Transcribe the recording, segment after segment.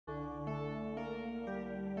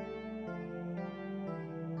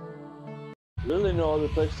Really no other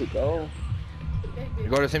place to go. You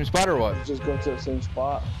go to the same spot or what? Just go to the same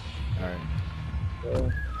spot. Alright.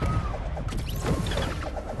 Yeah.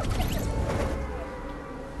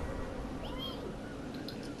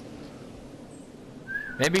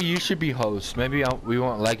 Maybe you should be host. Maybe we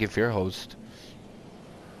won't like if you're host.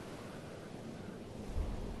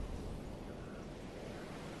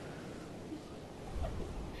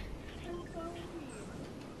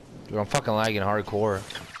 Dude, I'm fucking lagging hardcore.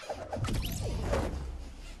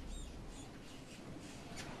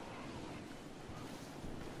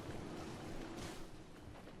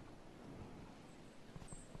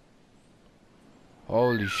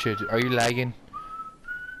 Holy shit, are you lagging?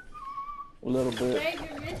 A little bit. Babe,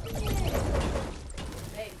 you're missing it.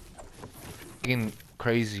 Babe. Lagging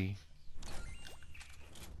crazy.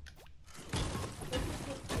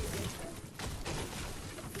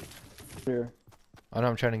 Here. I know,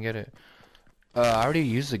 I'm trying to get it. I already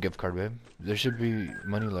used the gift card, babe. There should be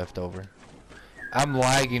money left over. I'm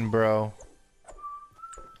lagging, bro.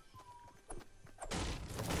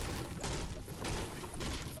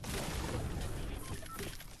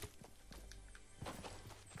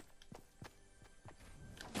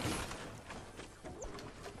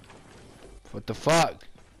 What the fuck?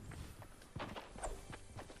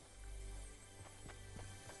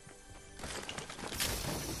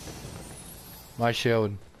 My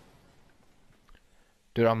shield.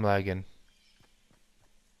 Dude, I'm lagging.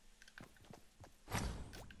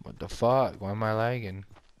 What the fuck? Why am I lagging?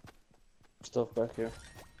 Stuff back here.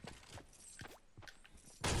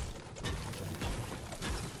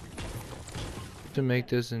 To make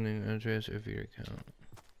this an address of your account.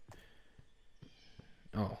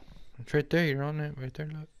 Oh, it's right there. You're on it right there.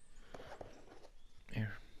 Look.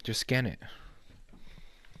 Here, just scan it.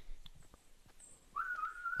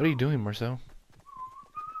 What are you doing, Marcel?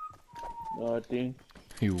 Nothing.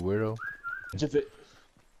 You weirdo. If it.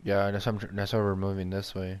 Yeah, that's why we're moving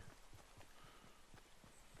this way.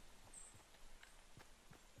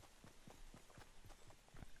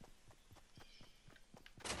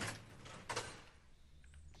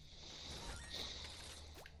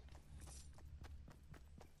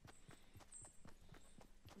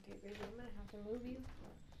 Okay, baby, I'm gonna have to move you.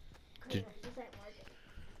 Did- This ain't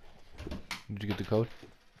working. Did you get the code?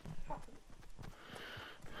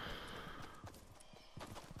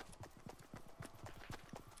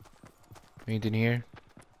 Anything here?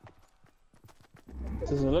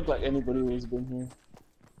 Doesn't look like anybody has been here.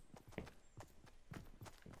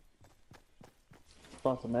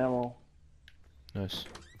 Found some ammo. Nice.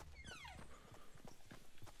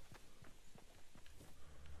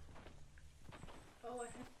 Oh, I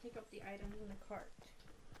have to take up the items in the cart.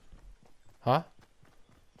 Huh?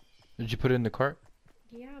 Did you put it in the cart?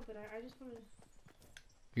 Yeah, but I just wanna.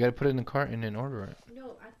 You gotta put it in the cart and then order it.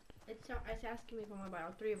 No, it's asking me if I wanna buy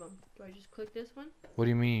all three of them. Do I just click this one? What do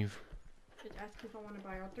you mean? It's asking if I wanna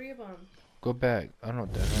buy all three of them. Go back. I don't know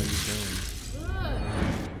what the hell you're doing. Look.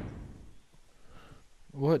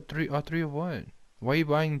 What? Three? All three of what? Why are you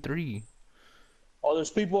buying three? Oh, there's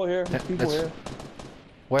people here. There's people That's- here.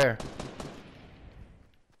 Where?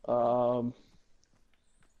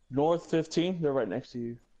 North 15. They're right next to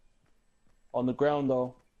you. On the ground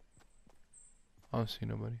though. I don't see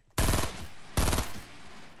nobody.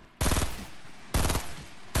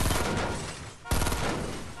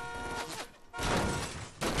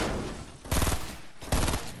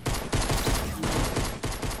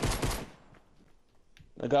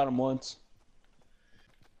 I got him once.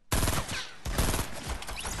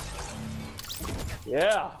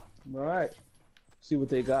 Yeah. All right. See what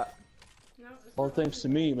they got. No, it's All not thanks to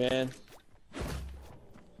me, man.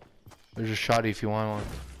 There's a shotty if you want one.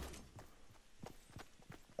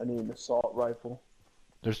 I need an assault rifle.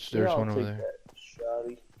 There's Yeah, one I'll over take there. that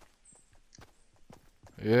shoddy.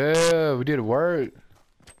 Yeah, we did work.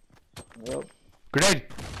 Yep. Grenade!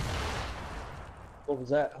 What was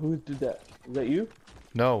that? Who did that? Was that you?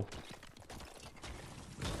 No.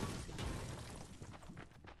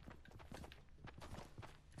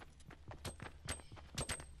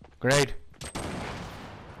 Grenade!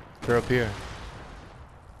 They're up here.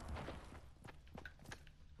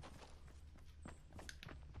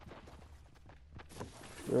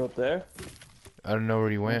 You're up there? I don't know where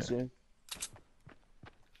he I don't went. see him.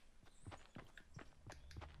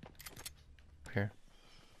 Here.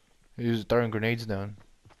 He was throwing grenades down.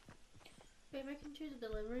 Babe, I can choose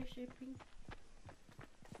delivery shipping.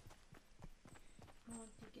 I want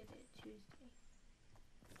to get it Tuesday.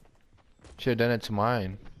 Should've done it to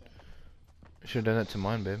mine. Should've done it to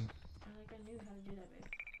mine, babe. I knew how to do that, babe.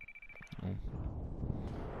 Oh.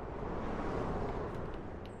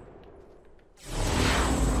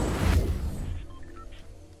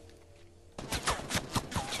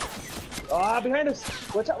 Ah, behind us!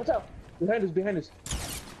 Watch out, watch out! Behind us, behind us.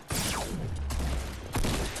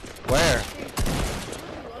 Where?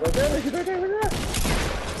 Right there, right there, right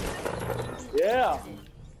there! Yeah!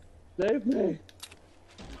 Save me!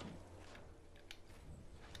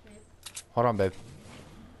 Hold on, babe.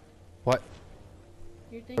 What?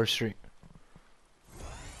 You think? First street.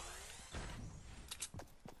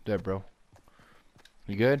 There, bro.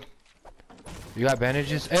 You good? You got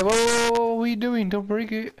bandages? Hey, whoa, whoa, whoa, what are you doing? Don't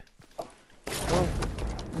break it.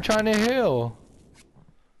 I'm trying to heal.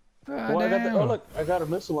 God Well, I got damn. oh look, I got a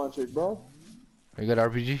missile launcher, bro. You got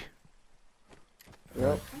RPG? Yep. I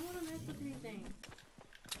don't wanna mess with anything.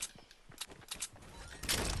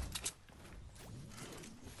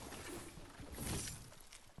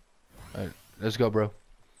 Alright, let's go, bro.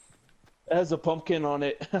 It has a pumpkin on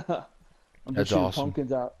it. I'm That's just shooting awesome.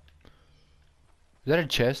 pumpkins out. Is that a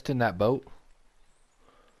chest in that boat?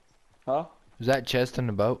 Huh? Is that chest in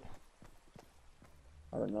the boat?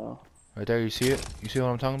 I don't know. Right there, you see it? You see what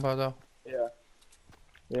I'm talking about, though? Yeah.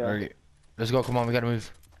 Yeah. Alright, let's go. Come on, we gotta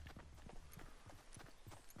move.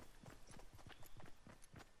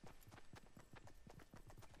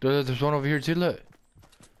 There's one over here too. Look.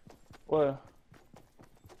 What?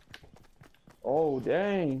 Oh,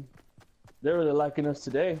 dang. They're really liking us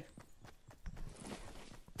today.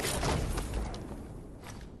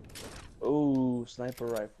 Ooh, sniper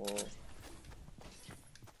rifle.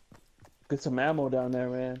 Get some ammo down there,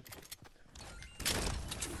 man.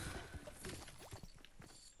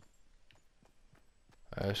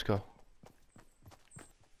 Alright, let's go.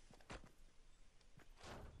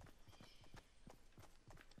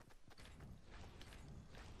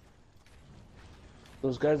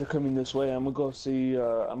 Those guys are coming this way. I'm gonna go see,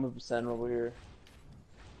 I'm gonna be standing over here.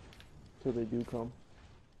 Till they do come.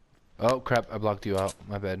 Oh crap, I blocked you out.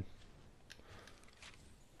 My bad.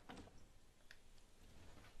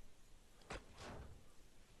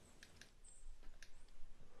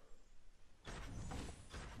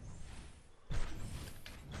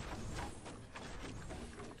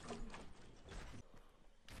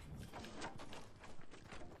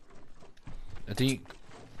 I think,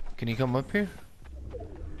 can you come up here?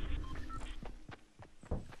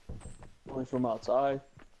 Only from outside.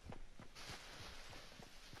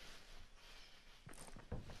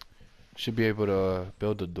 Should be able to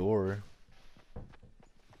build a door.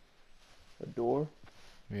 A door?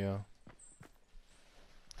 Yeah.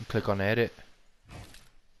 Click on edit.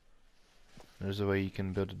 There's a way you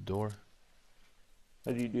can build a door.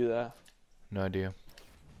 How do you do that? No idea.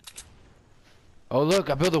 Oh look,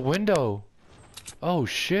 I built a window. Oh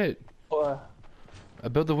shit. What? I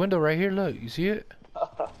built the window right here, look, you see it?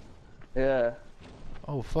 Yeah.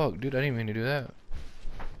 Oh fuck, dude, I didn't mean to do that.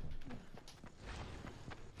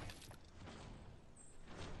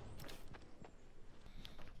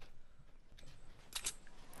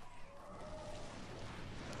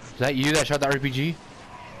 Is that you that shot the RPG?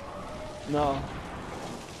 No.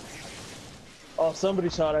 Oh, somebody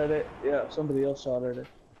shot at it. Yeah, somebody else shot at it.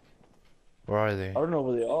 Where are they? I don't know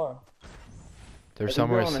where they are. They're I think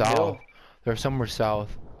somewhere they're on a south. hill. They're somewhere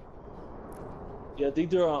south. Yeah, I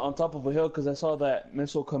think they're on top of a hill because I saw that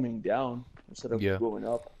missile coming down instead of Yeah. going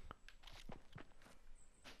up.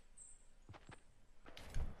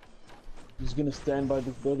 He's gonna stand by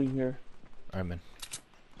this building here. Alright, man.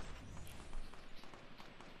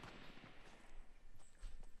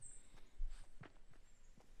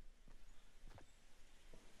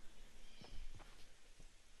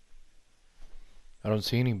 I don't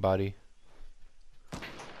see anybody.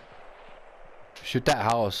 Shoot that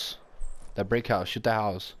house. That brick house. Shoot that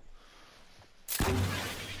house.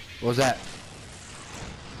 What was that?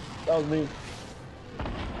 That was me.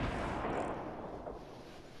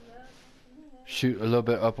 Shoot a little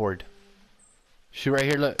bit upward. Shoot right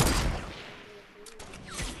here, look.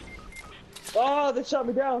 Oh, they shot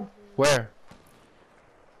me down. Where?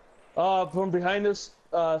 From behind us,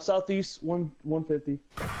 southeast, 150.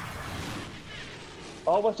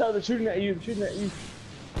 Oh, watch out, they're shooting at you, shooting at you.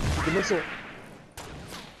 The missile.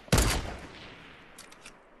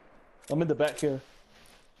 I'm in the back here.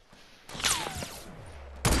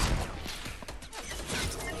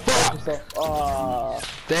 Fuck! Ah.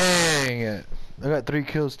 Dang it. I got 3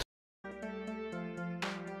 kills.